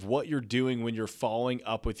examples of what you're doing when you're following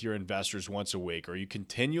up with your investors once a week? Are you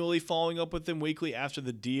continually following up with them weekly after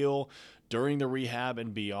the deal, during the rehab,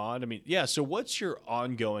 and beyond? I mean, yeah. So, what's your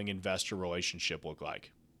ongoing investor relationship look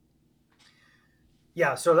like?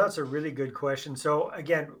 Yeah, so that's a really good question. So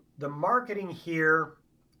again, the marketing here,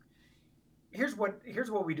 here's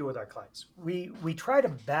what we do with our clients. We try to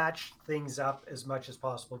batch things up as much as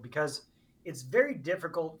possible because it's very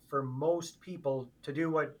difficult for most people to do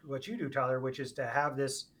what you do, Tyler, which is to have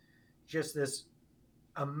this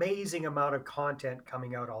amazing amount of content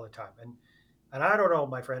coming out all the time. And I don't know,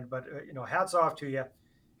 my friend, but hats off to you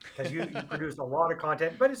because you produce a lot of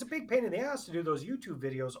content. But it's a big pain in the ass to do those YouTube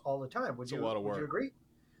videos all the time. Would It's a you lot of Would you work. agree?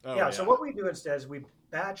 Oh Yeah. So yeah. what we do instead is we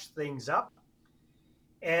batch things up,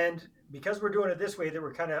 and because we're doing it this way, that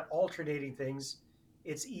we're kind of alternating things,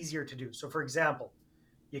 it's easier to do. So, for example,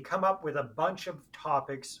 you come up with a bunch of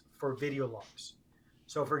topics for video logs.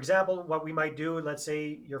 So, for example, what we might do, let's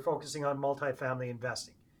say you're focusing on multifamily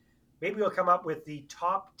investing. Maybe we'll come up with the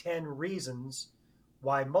top 10 reasons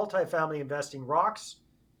why multifamily investing rocks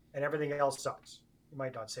and everything else sucks. You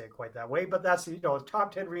might not say it quite that way, but that's the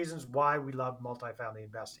top 10 reasons why we love multifamily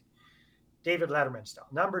investing. David Letterman style.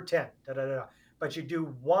 Number 10, da da da. But you do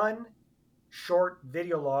one short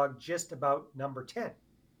video log just about number 10.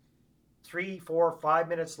 3, 4, 5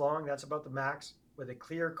 minutes long. That's about the max with a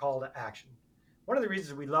clear call to action. One of the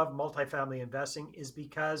reasons we love multifamily investing is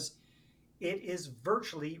because it is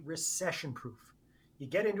virtually recession proof. You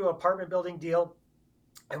get into an apartment building deal,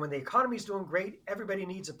 and when the economy is doing great, everybody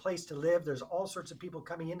needs a place to live. There's all sorts of people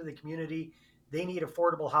coming into the community. They need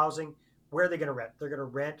affordable housing. Where are they going to rent? They're going to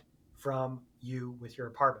rent from you with your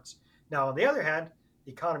apartments. Now, on the other hand,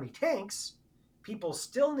 the economy tanks. People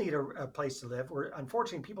still need a place to live. Where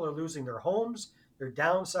unfortunately, people are losing their homes. They're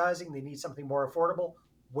downsizing. They need something more affordable.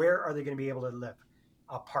 Where are they going to be able to live?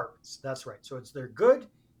 Apartments. That's right. So they're good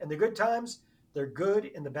in the good times. They're good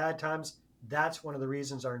in the bad times. That's one of the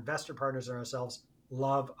reasons our investor partners and ourselves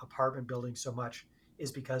love apartment buildings so much,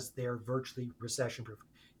 is because they're virtually recession proof.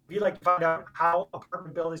 If you'd like to find out how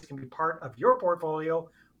apartment buildings can be part of your portfolio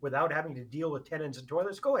without having to deal with tenants and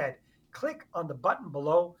toilets, go ahead, click on the button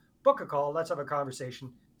below, book a call, let's have a conversation,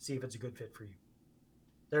 see if it's a good fit for you.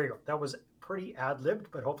 There you go. That was pretty ad-libbed,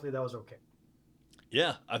 but hopefully that was okay.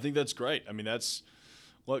 Yeah, I think that's great. I mean, that's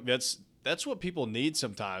what people need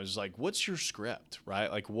sometimes. Like, what's your script, right?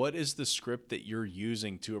 Like, what is the script that you're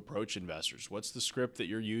using to approach investors? What's the script that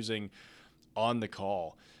you're using on the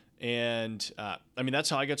call? And I mean, that's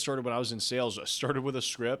how I got started when I was in sales. I started with a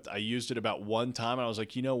script. I used it about one time, and I was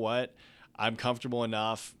like, you know what? I'm comfortable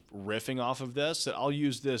enough riffing off of this that I'll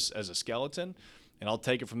use this as a skeleton, and I'll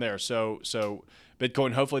take it from there. So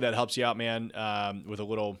Bitcoin. Hopefully that helps you out, man. With a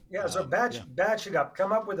little, Yeah, so batch it up.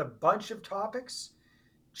 Come up with a bunch of topics,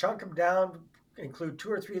 chunk them down, include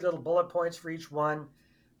 2 or 3 little bullet points for each one.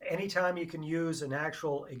 Anytime you can use an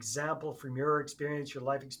actual example from your experience, your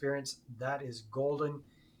life experience, that is golden.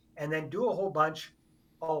 And then do a whole bunch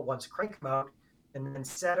all at once. Crank them out and then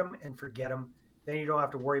set them and forget them. Then you don't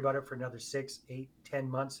have to worry about it for another 6, 8, 10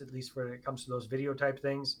 months, at least when it comes to those video type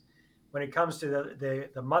things. When it comes to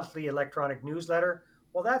the monthly electronic newsletter,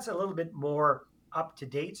 well, that's a little bit more up to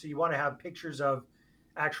date. So you want to have pictures of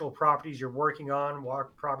actual properties you're working on,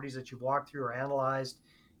 properties that you've walked through or analyzed,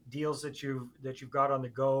 deals that you've got on the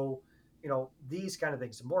go, these kind of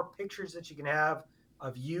things. The more pictures that you can have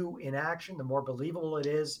of you in action, the more believable it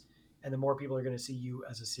is, and the more people are going to see you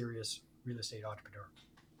as a serious real estate entrepreneur.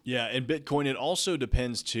 Yeah, and Bitcoin, it also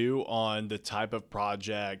depends too on the type of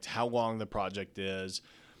project, how long the project is.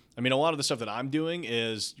 I mean, a lot of the stuff that I'm doing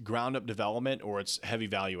is ground up development or it's heavy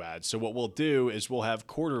value add. So what we'll do is we'll have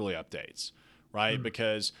quarterly updates, right?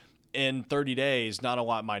 Because in 30 days, not a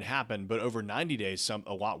lot might happen, but over 90 days,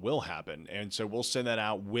 a lot will happen. And so we'll send that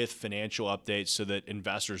out with financial updates so that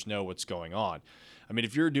investors know what's going on. I mean,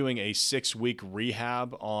 if you're doing a 6-week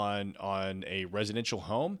rehab on a residential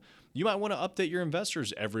home, you might want to update your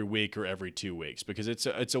investors every week or every 2 weeks because it's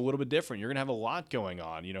a little bit different. You're going to have a lot going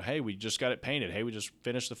on. Hey, we just got it painted. Hey, we just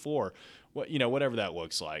finished the floor. Whatever that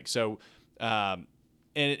looks like. So,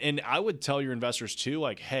 and I would tell your investors too,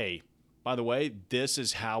 like, hey, by the way, this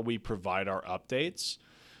is how we provide our updates,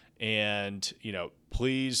 and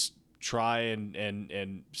please try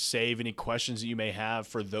and save any questions that you may have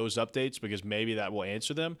for those updates because maybe that will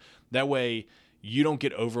answer them. That way you don't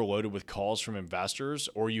get overloaded with calls from investors,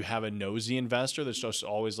 or you have a nosy investor that's just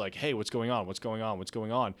always like, hey, what's going on? What's going on? What's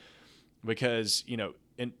going on? Because,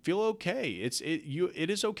 and feel okay. It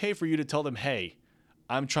is okay for you to tell them, hey,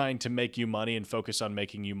 I'm trying to make you money and focus on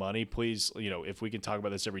making you money. Please, if we can talk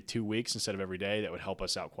about this every 2 weeks instead of every day, that would help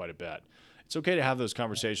us out quite a bit. It's okay to have those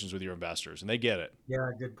conversations with your investors, and they get it. Yeah,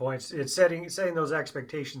 good points. It's setting those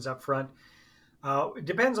expectations up front. It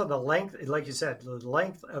depends on the length, like you said, the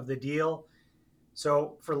length of the deal.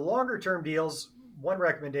 So for longer term deals, one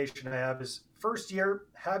recommendation I have is first year,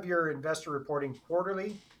 have your investor reporting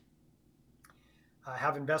quarterly.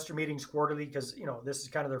 Have investor meetings quarterly because this is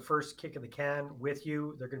kind of their first kick of the can with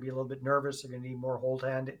you. They're going to be a little bit nervous. They're going to need more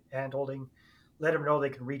hand holding. Let them know they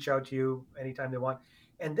can reach out to you anytime they want,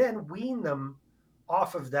 and then wean them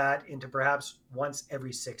off of that into perhaps once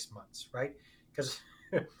every 6 months, right? Because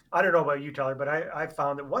I don't know about you, Tyler, but I've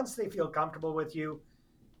found that once they feel comfortable with you,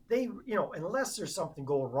 they unless there's something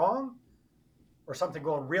going wrong or something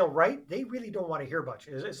going real right, they really don't want to hear about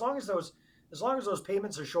you. As long as those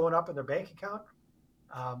payments are showing up in their bank account,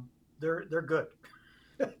 they're good.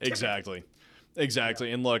 Exactly.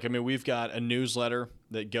 Yeah. And look, I mean, we've got a newsletter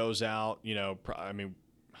that goes out, I mean,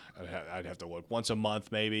 I'd have to look once a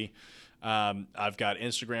month, maybe. I've got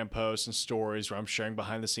Instagram posts and stories where I'm sharing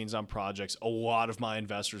behind the scenes on projects. A lot of my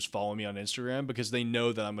investors follow me on Instagram because they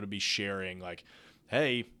know that I'm going to be sharing like,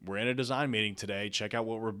 hey, we're in a design meeting today. Check out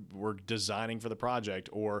what we're designing for the project.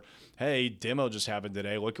 Or, hey, demo just happened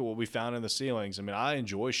today. Look at what we found in the ceilings. I mean, I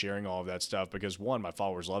enjoy sharing all of that stuff because one, my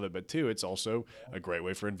followers love it, but two, it's also a great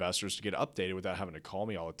way for investors to get updated without having to call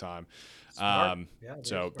me all the time. Smart. Yeah, very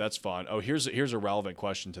So smart. that's fun. Oh, here's a relevant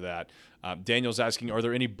question to that. Daniel's asking, are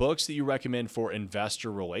there any books that you recommend for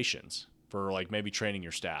investor relations for like maybe training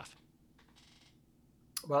your staff?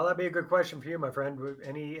 Well, that'd be a good question for you, my friend.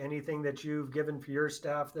 Anything that you've given for your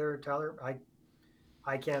staff there, Tyler?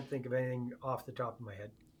 I can't think of anything off the top of my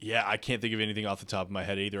head. Yeah, I can't think of anything off the top of my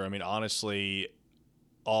head either. I mean, honestly,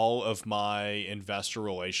 all of my investor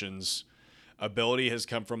relations ability has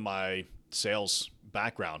come from my sales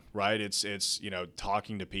background, right? It's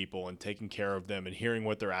talking to people and taking care of them and hearing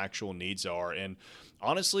what their actual needs are. And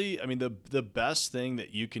honestly, I mean the best thing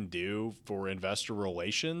that you can do for investor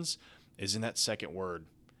relations is in that second word.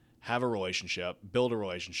 Have a relationship, build a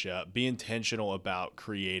relationship, be intentional about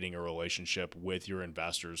creating a relationship with your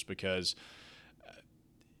investors because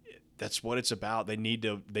that's what it's about. They need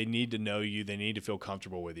to know you. They need to feel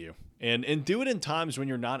comfortable with you, and do it in times when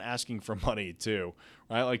you're not asking for money too,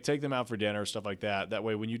 right? Like take them out for dinner, stuff like that. That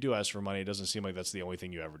way, when you do ask for money, it doesn't seem like that's the only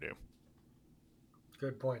thing you ever do.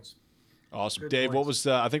 Good points. Awesome, Good Dave. What points. was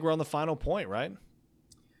I think we're on the final point, right?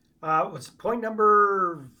 What's point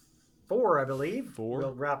number 4, I believe. 4.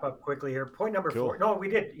 We'll wrap up quickly here. Point number Cool. 4. No, we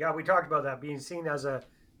did. Yeah, we talked about that being seen as a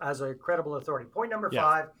credible authority. Point number Yeah.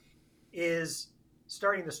 5 is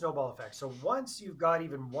starting the snowball effect. So once you've got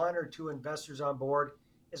even 1 or 2 investors on board,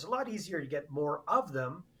 it's a lot easier to get more of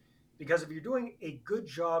them, because if you're doing a good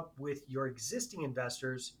job with your existing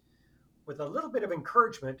investors, with a little bit of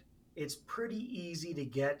encouragement, it's pretty easy to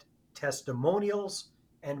get testimonials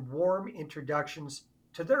and warm introductions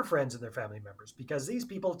to their friends and their family members, because these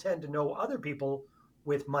people tend to know other people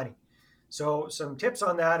with money. So some tips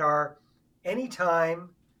on that are,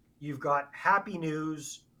 anytime you've got happy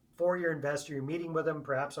news for your investor, you're meeting with them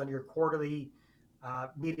perhaps on your quarterly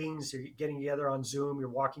meetings, you're getting together on Zoom, you're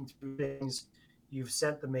walking through things, you've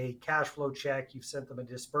sent them a cash flow check, you've sent them a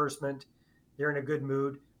disbursement, they're in a good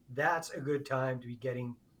mood, that's a good time to be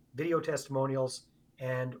getting video testimonials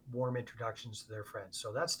and warm introductions to their friends.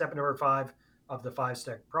 So that's step number 5 of the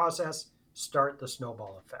 5-step process. Start the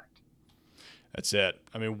snowball effect. That's it.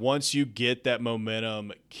 I mean, once you get that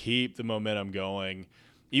momentum, keep the momentum going.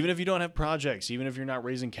 Even if you don't have projects, even if you're not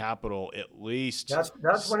raising capital, at least that's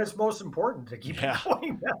when it's most important to keep it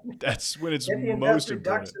going. That's when it's Get the most investor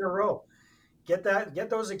important. ducks in a row. Get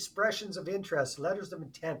those expressions of interest, letters of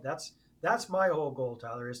intent. That's my whole goal,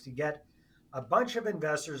 Tyler, is to get a bunch of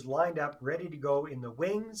investors lined up, ready to go in the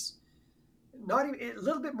wings. Not even a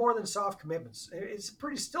little bit more than soft commitments. It's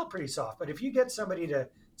still pretty soft. But if you get somebody to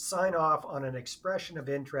sign off on an expression of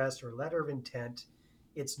interest or letter of intent,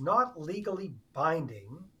 it's not legally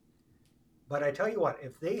binding. But I tell you what,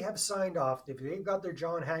 if they have signed off, if they've got their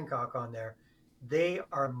John Hancock on there, they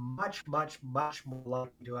are much, much, much more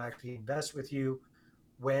likely to actually invest with you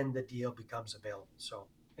when the deal becomes available. So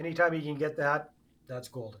anytime you can get that, that's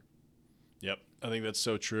golden. Yep, I think that's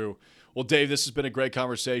so true. Well, Dave, this has been a great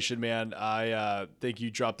conversation, man. I think you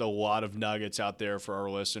dropped a lot of nuggets out there for our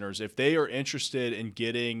listeners. If they are interested in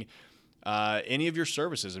getting any of your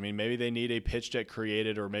services, I mean, maybe they need a pitch deck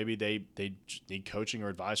created, or maybe they need coaching or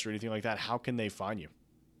advice or anything like that, how can they find you?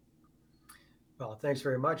 Well, thanks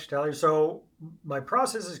very much, Tyler. So my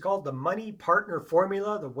process is called the Money Partner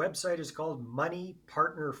Formula. The website is called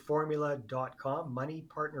moneypartnerformula.com,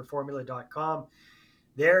 moneypartnerformula.com.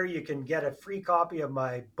 There you can get a free copy of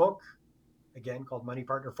my book, again, called Money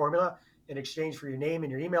Partner Formula, in exchange for your name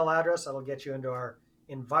and your email address. That'll get you into our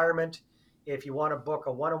environment. If you want to book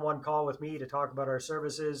a one-on-one call with me to talk about our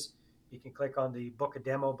services, you can click on the book a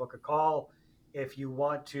demo, book a call. If you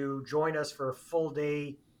want to join us for a full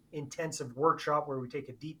day intensive workshop where we take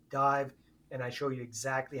a deep dive and I show you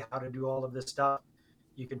exactly how to do all of this stuff,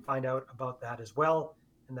 you can find out about that as well.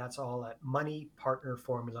 And that's all at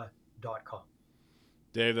moneypartnerformula.com.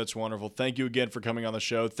 Dave, that's wonderful. Thank you again for coming on the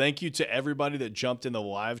show. Thank you to everybody that jumped in the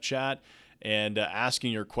live chat and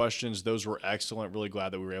asking your questions. Those were excellent. Really glad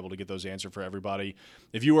that we were able to get those answered for everybody.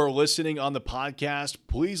 If you are listening on the podcast,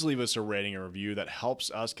 please leave us a rating and review. That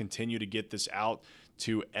helps us continue to get this out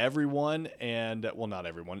to everyone, and well, not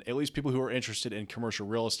everyone, at least people who are interested in commercial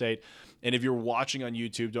real estate. And if you're watching on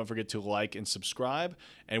YouTube, don't forget to like and subscribe.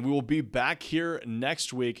 And we will be back here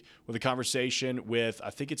next week with a conversation with, I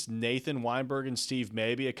think it's Nathan Weinberg and Steve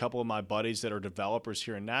Maybe, a couple of my buddies that are developers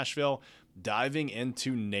here in Nashville, diving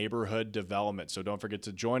into neighborhood development. So don't forget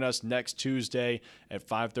to join us next Tuesday at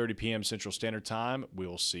 5:30 p.m. Central Standard Time. We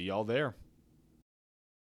will see y'all there.